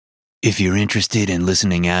If you're interested in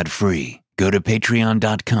listening ad-free, go to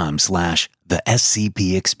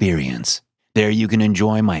patreon.com/thescpexperience. There you can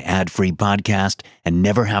enjoy my ad-free podcast and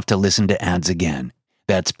never have to listen to ads again.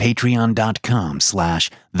 That's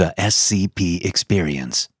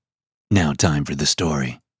patreon.com/thescpexperience. Now time for the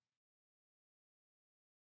story.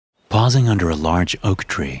 Pausing under a large oak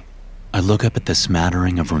tree, I look up at the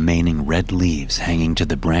smattering of remaining red leaves hanging to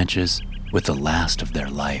the branches with the last of their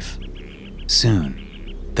life. Soon,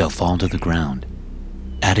 they'll fall to the ground,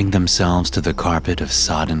 adding themselves to the carpet of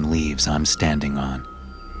sodden leaves I'm standing on.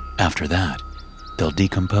 After that, they'll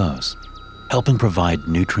decompose, helping provide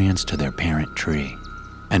nutrients to their parent tree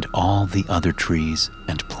and all the other trees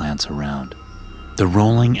and plants around. The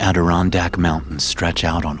rolling Adirondack Mountains stretch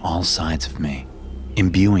out on all sides of me,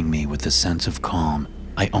 imbuing me with a sense of calm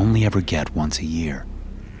I only ever get once a year,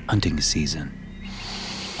 hunting season.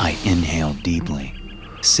 I inhale deeply,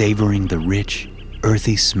 savoring the rich,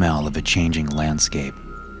 earthy smell of a changing landscape,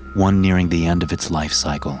 one nearing the end of its life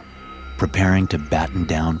cycle, preparing to batten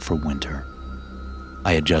down for winter.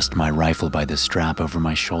 I adjust my rifle by the strap over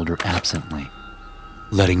my shoulder absently,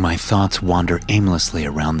 letting my thoughts wander aimlessly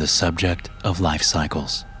around the subject of life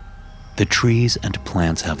cycles. The trees and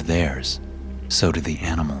plants have theirs, so do the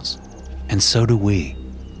animals, and so do we.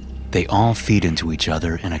 They all feed into each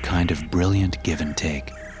other in a kind of brilliant give and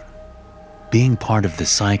take. Being part of the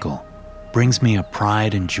cycle brings me a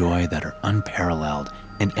pride and joy that are unparalleled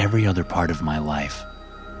in every other part of my life.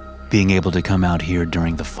 Being able to come out here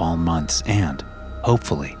during the fall months and,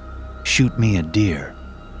 hopefully, shoot me a deer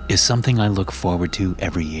is something I look forward to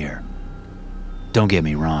every year. Don't get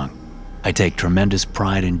me wrong, I take tremendous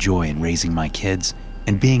pride and joy in raising my kids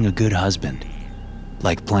and being a good husband.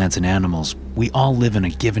 Like plants and animals, we all live in a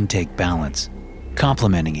give and take balance,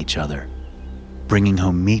 complementing each other. Bringing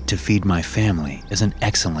home meat to feed my family is an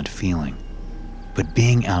excellent feeling, but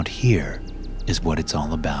being out here is what it's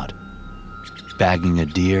all about. Bagging a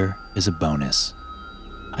deer is a bonus.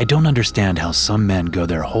 I don't understand how some men go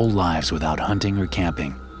their whole lives without hunting or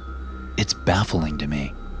camping. It's baffling to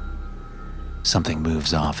me. Something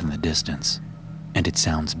moves off in the distance, and it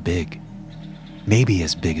sounds big. Maybe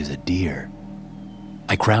as big as a deer.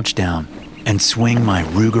 I crouch down and swing my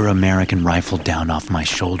Ruger American rifle down off my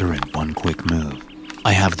shoulder in one quick move.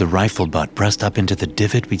 I have the rifle butt pressed up into the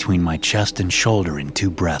divot between my chest and shoulder in 2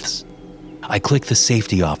 breaths. I click the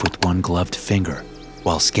safety off with one gloved finger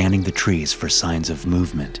while scanning the trees for signs of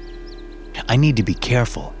movement. I need to be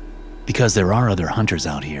careful because there are other hunters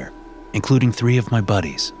out here, including 3 of my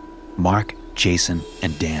buddies, Mark, Jason,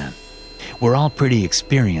 and Dan. We're all pretty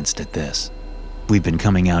experienced at this. We've been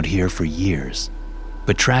coming out here for years.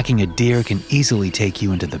 But tracking a deer can easily take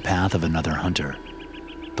you into the path of another hunter.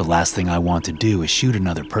 The last thing I want to do is shoot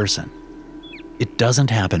another person. It doesn't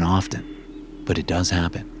happen often, but it does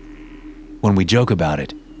happen. When we joke about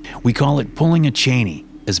it, we call it pulling a Cheney,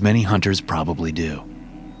 as many hunters probably do.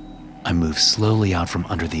 I move slowly out from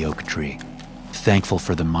under the oak tree, thankful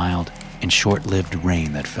for the mild and short-lived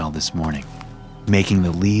rain that fell this morning, making the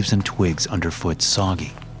leaves and twigs underfoot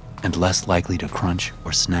soggy and less likely to crunch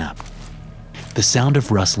or snap. The sound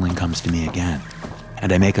of rustling comes to me again,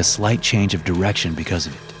 and I make a slight change of direction because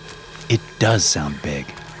of it. It does sound big.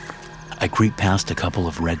 I creep past a couple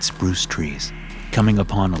of red spruce trees, coming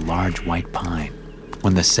upon a large white pine,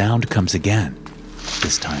 when the sound comes again,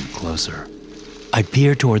 this time closer. I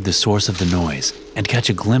peer toward the source of the noise and catch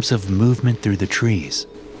a glimpse of movement through the trees.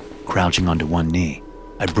 Crouching onto one knee,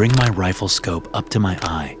 I bring my rifle scope up to my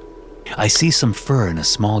eye. I see some fur in a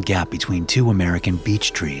small gap between 2 American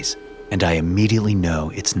beech trees, and I immediately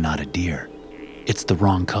know it's not a deer. It's the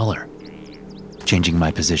wrong color. Changing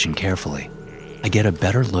my position carefully, I get a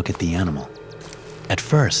better look at the animal. At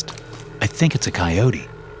first, I think it's a coyote,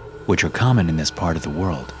 which are common in this part of the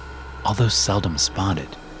world, although seldom spotted.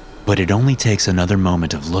 But it only takes another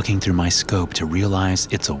moment of looking through my scope to realize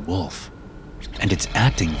it's a wolf, and it's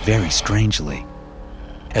acting very strangely.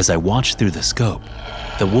 As I watch through the scope,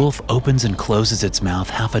 the wolf opens and closes its mouth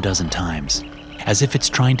 6 times, as if it's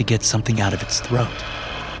trying to get something out of its throat.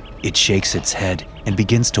 It shakes its head and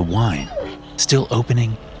begins to whine, still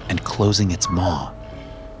opening and closing its maw.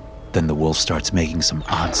 Then the wolf starts making some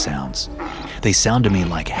odd sounds. They sound to me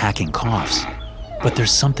like hacking coughs, but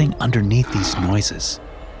there's something underneath these noises.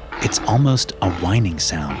 It's almost a whining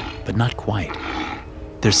sound, but not quite.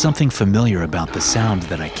 There's something familiar about the sound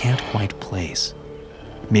that I can't quite place.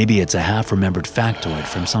 Maybe it's a half-remembered factoid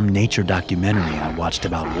from some nature documentary I watched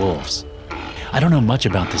about wolves. I don't know much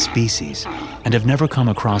about the species, and have never come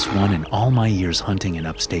across one in all my years hunting in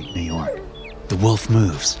upstate New York. The wolf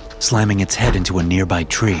moves, slamming its head into a nearby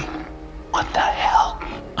tree. "What the hell?"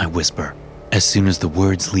 I whisper, As soon as the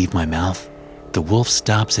words leave my mouth, the wolf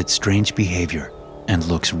stops its strange behavior and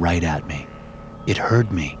looks right at me. It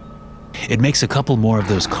heard me. It makes a couple more of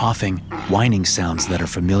those coughing, whining sounds that are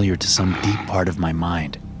familiar to some deep part of my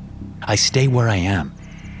mind. I stay where I am,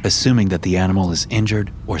 assuming that the animal is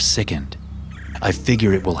injured or sickened. I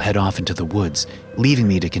figure it will head off into the woods, leaving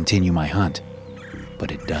me to continue my hunt.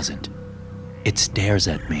 But it doesn't. It stares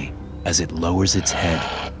at me as it lowers its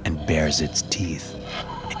head and bares its teeth.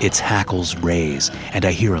 Its hackles raise, and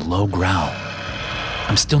I hear a low growl.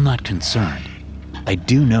 I'm still not concerned. I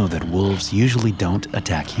do know that wolves usually don't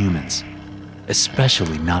attack humans,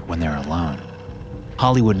 especially not when they're alone.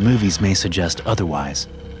 Hollywood movies may suggest otherwise,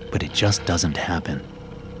 but it just doesn't happen.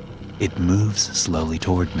 It moves slowly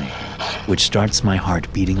toward me, which starts my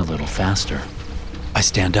heart beating a little faster. I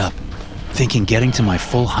stand up, thinking getting to my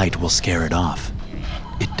full height will scare it off.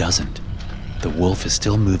 It doesn't. The wolf is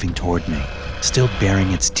still moving toward me, still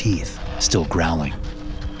baring its teeth, still growling.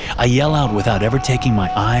 I yell out without ever taking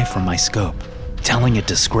my eye from my scope, telling it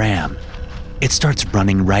to scram. It starts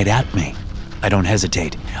running right at me. I don't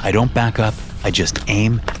hesitate. I don't back up. I just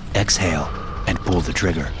aim, exhale, and pull the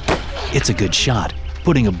trigger. It's a good shot,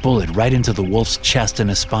 putting a bullet right into the wolf's chest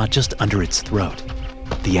in a spot just under its throat.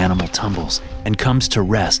 The animal tumbles and comes to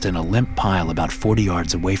rest in a limp pile about 40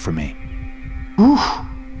 yards away from me. "Whew,"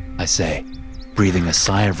 I say, breathing a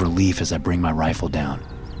sigh of relief as I bring my rifle down.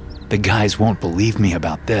 The guys won't believe me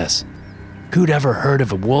about this. Who'd ever heard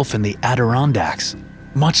of a wolf in the Adirondacks,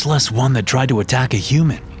 much less one that tried to attack a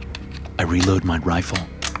human? I reload my rifle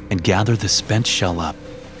and gather the spent shell up,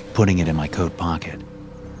 putting it in my coat pocket.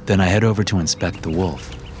 Then I head over to inspect the wolf.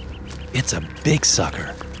 It's a big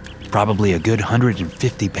sucker, probably a good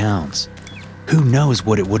 150 pounds. Who knows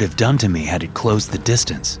what it would have done to me had it closed the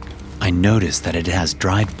distance? I notice that it has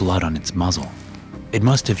dried blood on its muzzle. It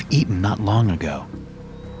must have eaten not long ago.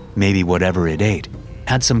 Maybe whatever it ate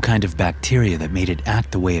had some kind of bacteria that made it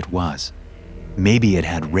act the way it was. Maybe it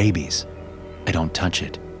had rabies. I don't touch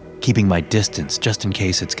it, keeping my distance just in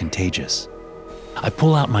case it's contagious. I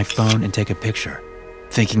pull out my phone and take a picture,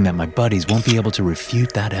 thinking that my buddies won't be able to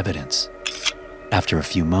refute that evidence. After a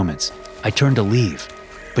few moments, I turn to leave,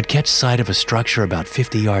 but catch sight of a structure about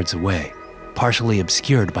 50 yards away, partially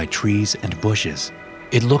obscured by trees and bushes.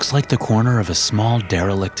 It looks like the corner of a small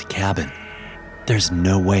derelict cabin. There's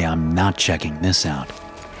no way I'm not checking this out.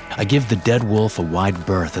 I give the dead wolf a wide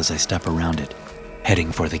berth as I step around it,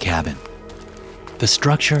 heading for the cabin. The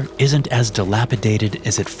structure isn't as dilapidated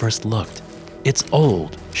as it first looked. It's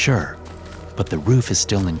old, sure, but the roof is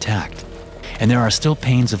still intact, and there are still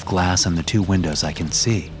panes of glass in the 2 windows I can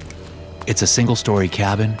see. It's a single-story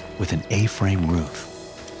cabin with an A-frame roof.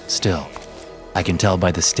 Still, I can tell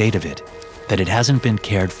by the state of it that it hasn't been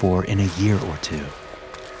cared for in a year or 2.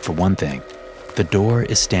 For one thing, the door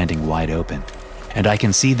is standing wide open, and I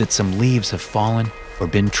can see that some leaves have fallen or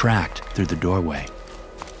been tracked through the doorway.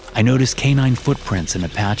 I notice canine footprints in a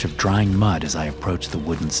patch of drying mud as I approach the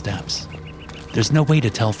wooden steps. There's no way to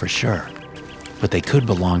tell for sure, but they could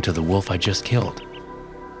belong to the wolf I just killed.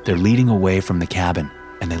 They're leading away from the cabin,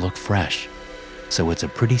 and they look fresh, so it's a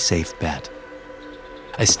pretty safe bet.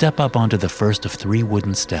 I step up onto the first of 3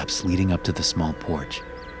 wooden steps leading up to the small porch.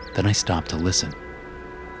 Then I stop to listen.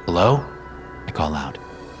 "Hello?" I call out.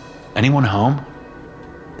 "Anyone home?"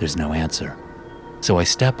 There's no answer, so I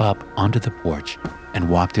step up onto the porch and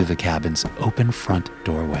walk through the cabin's open front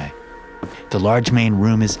doorway. The large main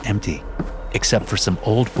room is empty, except for some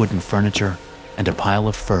old wooden furniture and a pile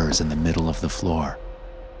of furs in the middle of the floor.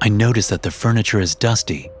 I notice that the furniture is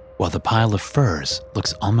dusty, while the pile of furs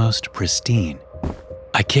looks almost pristine.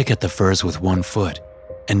 I kick at the furs with 1 foot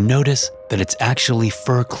and notice that it's actually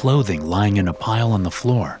fur clothing lying in a pile on the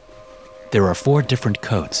floor. There are 4 different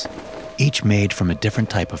coats, each made from a different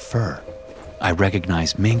type of fur. I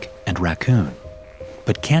recognize mink and raccoon,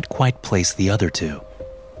 but can't quite place the other 2.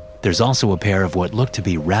 There's also a pair of what look to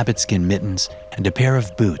be rabbit skin mittens and a pair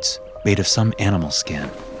of boots made of some animal skin.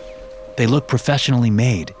 They look professionally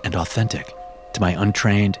made and authentic to my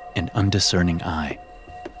untrained and undiscerning eye.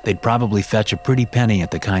 They'd probably fetch a pretty penny at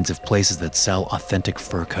the kinds of places that sell authentic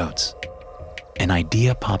fur coats. An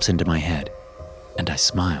idea pops into my head, and I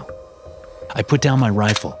smile. I put down my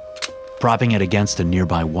rifle, propping it against a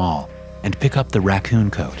nearby wall, and pick up the raccoon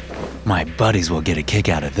coat. My buddies will get a kick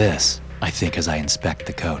out of this, I think, as I inspect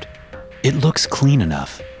the coat. It looks clean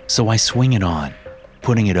enough, so I swing it on,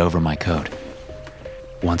 putting it over my coat.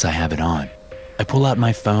 Once I have it on, I pull out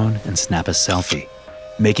my phone and snap a selfie,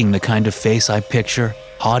 making the kind of face I picture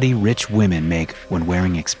haughty rich women make when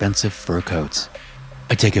wearing expensive fur coats.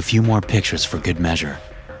 I take a few more pictures for good measure,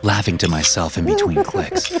 laughing to myself in between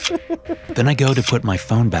clicks. Then I go to put my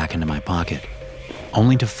phone back into my pocket,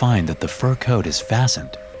 only to find that the fur coat is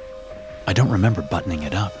fastened. I don't remember buttoning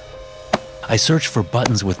it up. I search for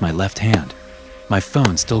buttons with my left hand, my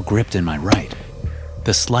phone still gripped in my right.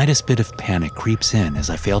 The slightest bit of panic creeps in as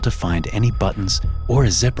I fail to find any buttons or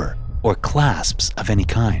a zipper or clasps of any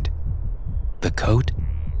kind. The coat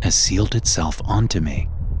has sealed itself onto me,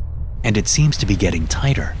 and it seems to be getting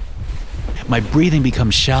tighter. My breathing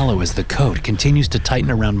becomes shallow as the coat continues to tighten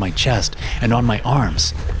around my chest and on my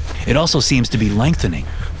arms. It also seems to be lengthening,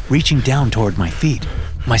 reaching down toward my feet.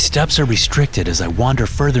 My steps are restricted as I wander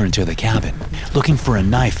further into the cabin, looking for a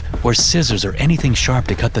knife or scissors or anything sharp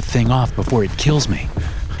to cut the thing off before it kills me.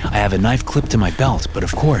 I have a knife clipped to my belt, but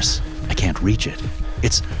of course, I can't reach it.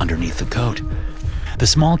 It's underneath the coat. The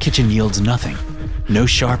small kitchen yields nothing, no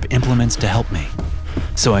sharp implements to help me.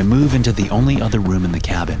 So I move into the only other room in the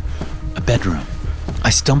cabin, a bedroom. I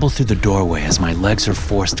stumble through the doorway as my legs are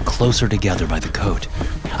forced closer together by the coat.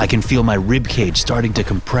 I can feel my rib cage starting to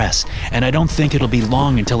compress, and I don't think it'll be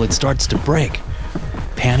long until it starts to break.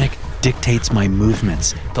 Panic dictates my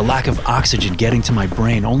movements, the lack of oxygen getting to my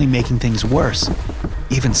brain only making things worse.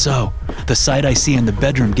 Even so, the sight I see in the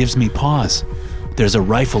bedroom gives me pause. There's a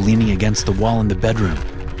rifle leaning against the wall in the bedroom,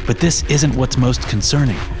 but this isn't what's most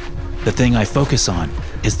concerning. The thing I focus on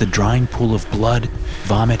is the drying pool of blood,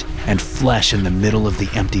 vomit, and flesh in the middle of the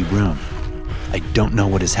empty room. I don't know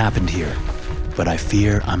what has happened here, but I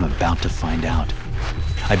fear I'm about to find out.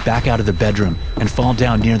 I back out of the bedroom and fall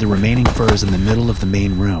down near the remaining furs in the middle of the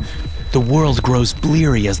main room. The world grows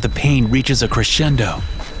bleary as the pain reaches a crescendo.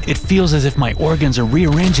 It feels as if my organs are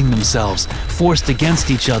rearranging themselves, forced against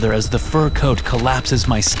each other as the fur coat collapses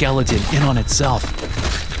my skeleton in on itself.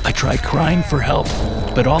 I try crying for help,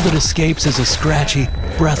 but all that escapes is a scratchy,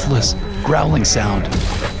 breathless, growling sound.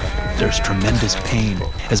 There's tremendous pain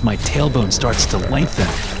as my tailbone starts to lengthen,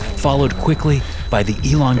 followed quickly by the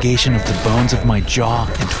elongation of the bones of my jaw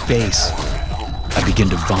and face. I begin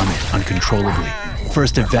to vomit uncontrollably,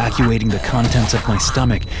 first evacuating the contents of my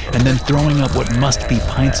stomach and then throwing up what must be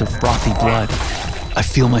pints of frothy blood. I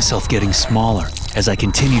feel myself getting smaller as I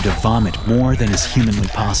continue to vomit more than is humanly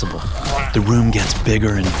possible. The room gets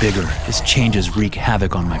bigger and bigger as changes wreak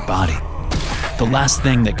havoc on my body. The last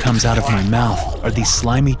thing that comes out of my mouth are these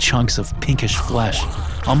slimy chunks of pinkish flesh,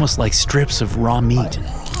 almost like strips of raw meat.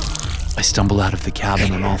 I stumble out of the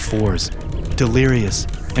cabin on all fours, delirious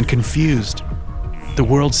and confused. The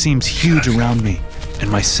world seems huge around me, and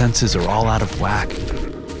my senses are all out of whack.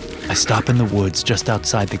 I stop in the woods just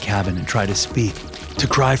outside the cabin and try to speak, to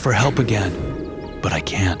cry for help again, but I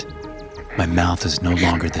can't. My mouth is no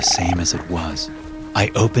longer the same as it was.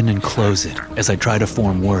 I open and close it as I try to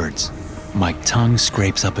form words. My tongue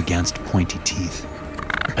scrapes up against pointy teeth.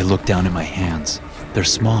 I look down at my hands. They're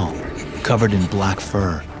small, covered in black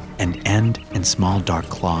fur, and end in small dark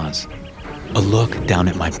claws. A look down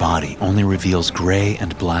at my body only reveals gray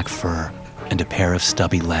and black fur and a pair of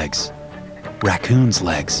stubby legs. Raccoon's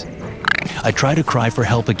legs. I try to cry for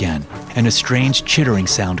help again, and a strange chittering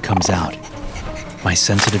sound comes out. My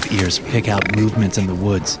sensitive ears pick out movements in the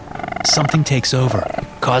woods. Something takes over,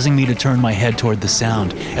 causing me to turn my head toward the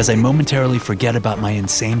sound as I momentarily forget about my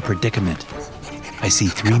insane predicament. I see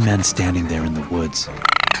 3 men standing there in the woods.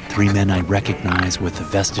 3 men I recognize with the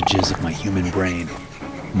vestiges of my human brain.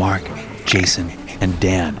 Mark, Jason, and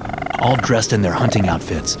Dan, all dressed in their hunting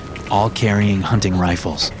outfits, all carrying hunting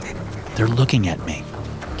rifles. They're looking at me,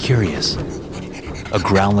 curious. A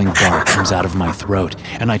growling bark comes out of my throat,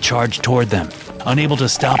 and I charge toward them, unable to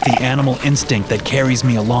stop the animal instinct that carries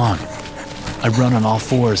me along. I run on all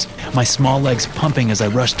fours, my small legs pumping as I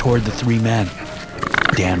rush toward the 3 men.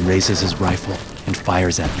 Dan raises his rifle and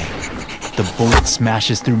fires at me. The bullet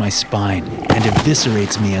smashes through my spine and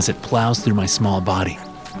eviscerates me as it plows through my small body.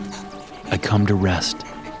 I come to rest,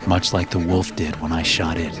 much like the wolf did when I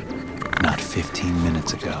shot it, not 15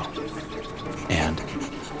 minutes ago. And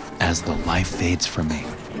as the life fades from me,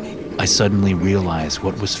 I suddenly realize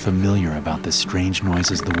what was familiar about the strange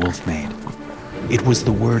noises the wolf made. It was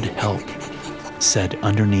the word help, said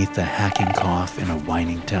underneath the hacking cough in a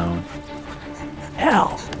whining tone.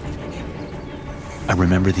 Help! I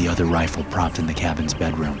remember the other rifle propped in the cabin's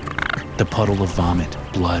bedroom, the puddle of vomit,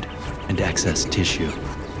 blood, and excess tissue.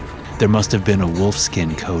 There must have been a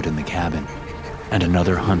wolfskin coat in the cabin, and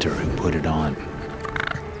another hunter who put it on.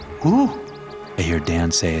 Ooh, I hear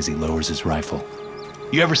Dan say as he lowers his rifle.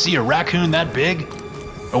 You ever see a raccoon that big?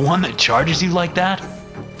 A one that charges you like that?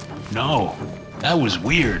 No, that was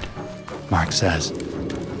weird, Mark says.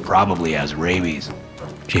 Probably has rabies,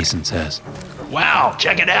 Jason says. Wow,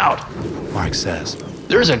 check it out, Mark says.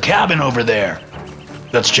 There's a cabin over there.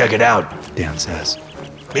 Let's check it out, Dan says.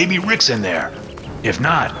 Maybe Rick's in there. If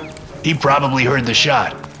not, he probably heard the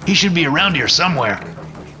shot. He should be around here somewhere.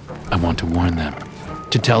 I want to warn them,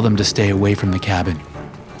 to tell them to stay away from the cabin,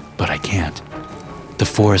 but I can't. The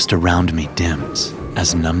forest around me dims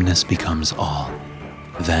as numbness becomes all.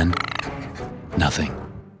 Then, nothing.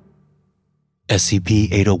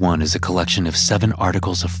 SCP-801 is a collection of 7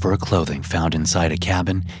 articles of fur clothing found inside a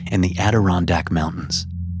cabin in the Adirondack Mountains.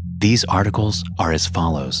 These articles are as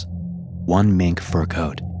follows: 1 mink fur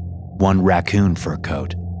coat, 1 raccoon fur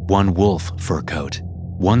coat, 1 wolf fur coat,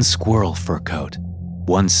 1 squirrel fur coat,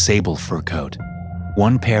 1 sable fur coat,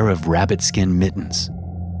 1 pair of rabbit skin mittens,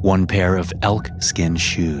 1 pair of elk skin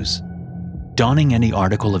shoes. Donning any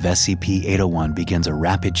article of SCP-801 begins a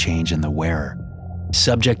rapid change in the wearer.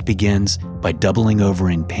 Subject begins by doubling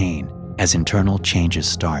over in pain as internal changes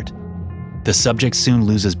start. The subject soon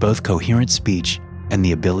loses both coherent speech and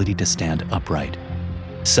the ability to stand upright.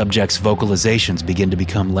 Subject's vocalizations begin to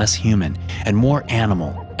become less human and more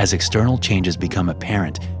animal as external changes become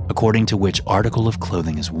apparent according to which article of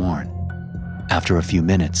clothing is worn. After a few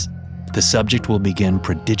minutes, the subject will begin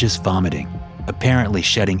prodigious vomiting, apparently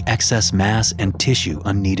shedding excess mass and tissue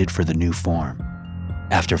unneeded for the new form.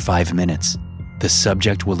 After 5 minutes, the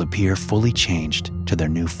subject will appear fully changed to their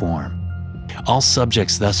new form. All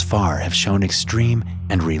subjects thus far have shown extreme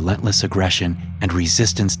and relentless aggression and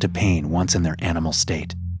resistance to pain once in their animal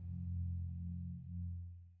state.